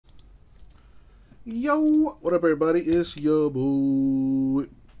Yo, what up, everybody? It's your boy,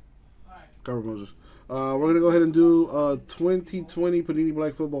 Cover Moses. We're gonna go ahead and do 2020 Panini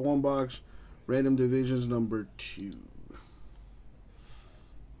Black Football One Box Random Divisions number 2.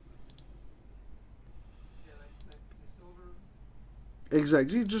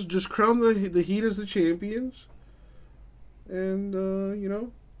 Exactly. Just crown the Heat as the champions, and you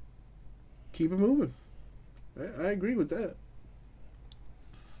know, keep it moving. I agree with that.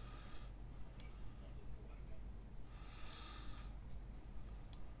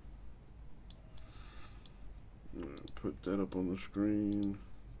 Put that up on the screen.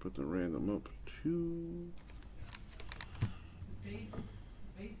 Put the random up too.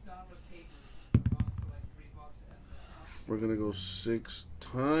 We're gonna go 6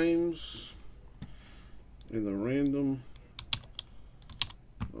 times in the random.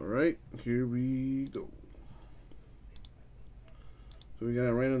 All right, here we go. So we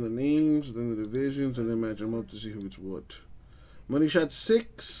gotta random the names, then the divisions, and then match them up to see who gets what. Money shot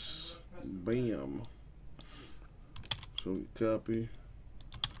 6. Bam. So we copy,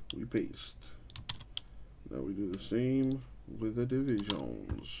 we paste. Now we do the same with the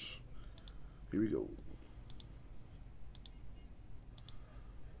divisions. Here we go.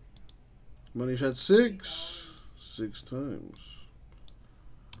 Money shot 6. 6 times.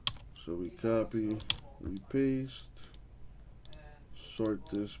 So we copy, we paste. Sort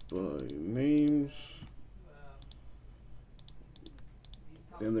this by names.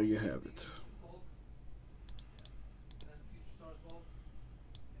 And there you have it.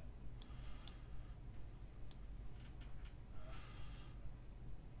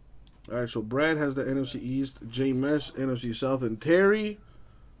 Alright, so Brad has the NFC East, J Mess, NFC South, and Terry,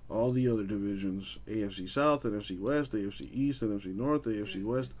 all the other divisions. AFC South, NFC West, AFC East, NFC North, AFC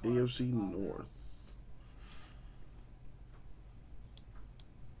West, AFC North.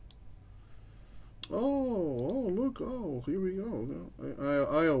 Oh, look, here we go.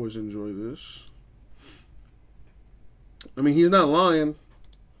 I always enjoy this. I mean, he's not lying.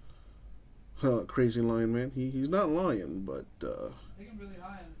 Crazy lying, man. He's not lying, but I think I'm really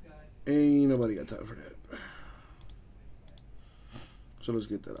high on this guy. Ain't nobody got time for that. So let's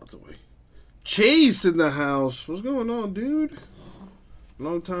get that out the way. Chase in the house. What's going on, dude?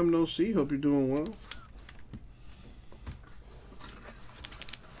 Long time no see. Hope you're doing well.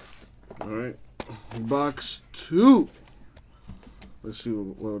 All right. Box 2. Let's see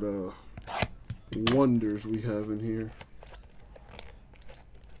what wonders we have in here.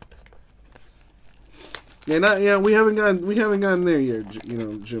 Yeah, we haven't gotten there yet, you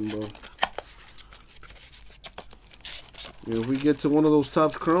know, Jimbo. You know, if we get to one of those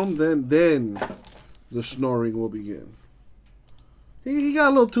Topps Chrome, then the snoring will begin. He got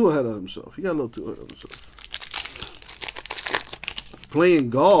a little too ahead of himself. Playing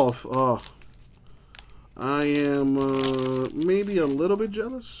golf, I am maybe a little bit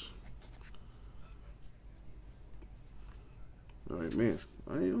jealous. All right, man.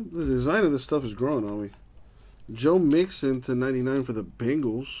 The design of this stuff is growing on me. Joe Mixon to 99 for the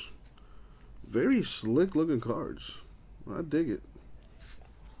Bengals. Very slick looking cards. I dig it.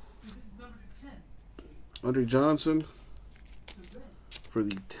 This is number 10. Andre Johnson for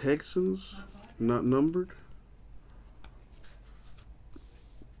the Texans. Not numbered.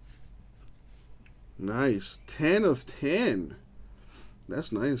 Nice. 10 of 10.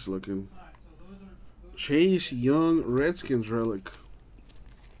 That's nice looking. Chase Young Redskins relic.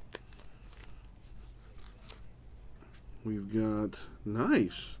 We've got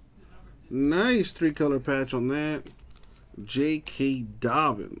nice 3-color patch on that. J.K.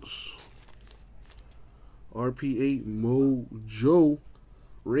 Dobbins. RPA Mojo.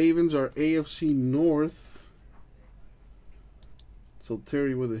 Ravens are AFC North. So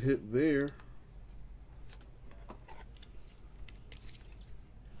Terry with a hit there.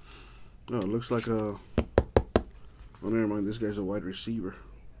 Oh, it looks like a... Oh, never mind. This guy's a wide receiver.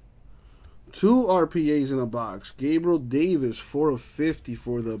 2 RPAs in a box. Gabriel Davis, 4 of 50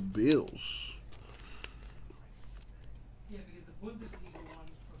 for the Bills.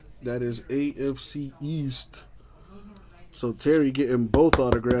 That is AFC East. So Terry getting both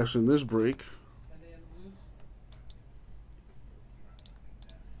autographs in this break.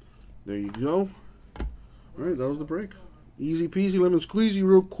 There you go. All right, that was the break. Easy peasy, lemon squeezy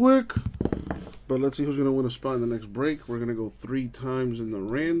real quick. But let's see who's going to win a spot in the next break. We're going to go 3 times in the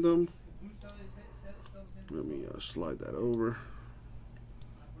random. Let me slide that over.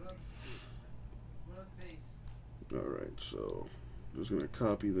 All right, so just going to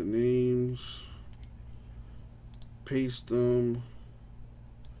copy the names, paste them,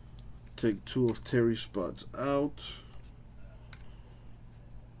 take 2 of Terry's spots out.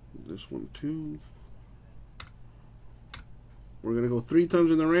 This this. 1, 2. We're going to go 3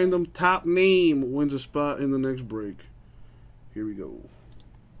 times in the random. Top name wins a spot in the next break. Here we go.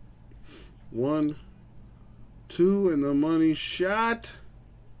 1, 2, and the money shot.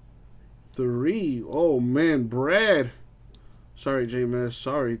 3. Oh, man, Brad. Sorry, JMS.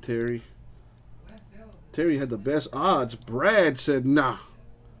 Sorry, Terry. Terry had the best odds. Brad said, nah.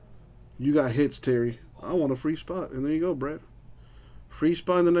 You got hits, Terry. I want a free spot. And there you go, Brad. Free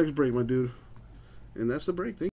spot in the next break, my dude. And that's the break. Thank you.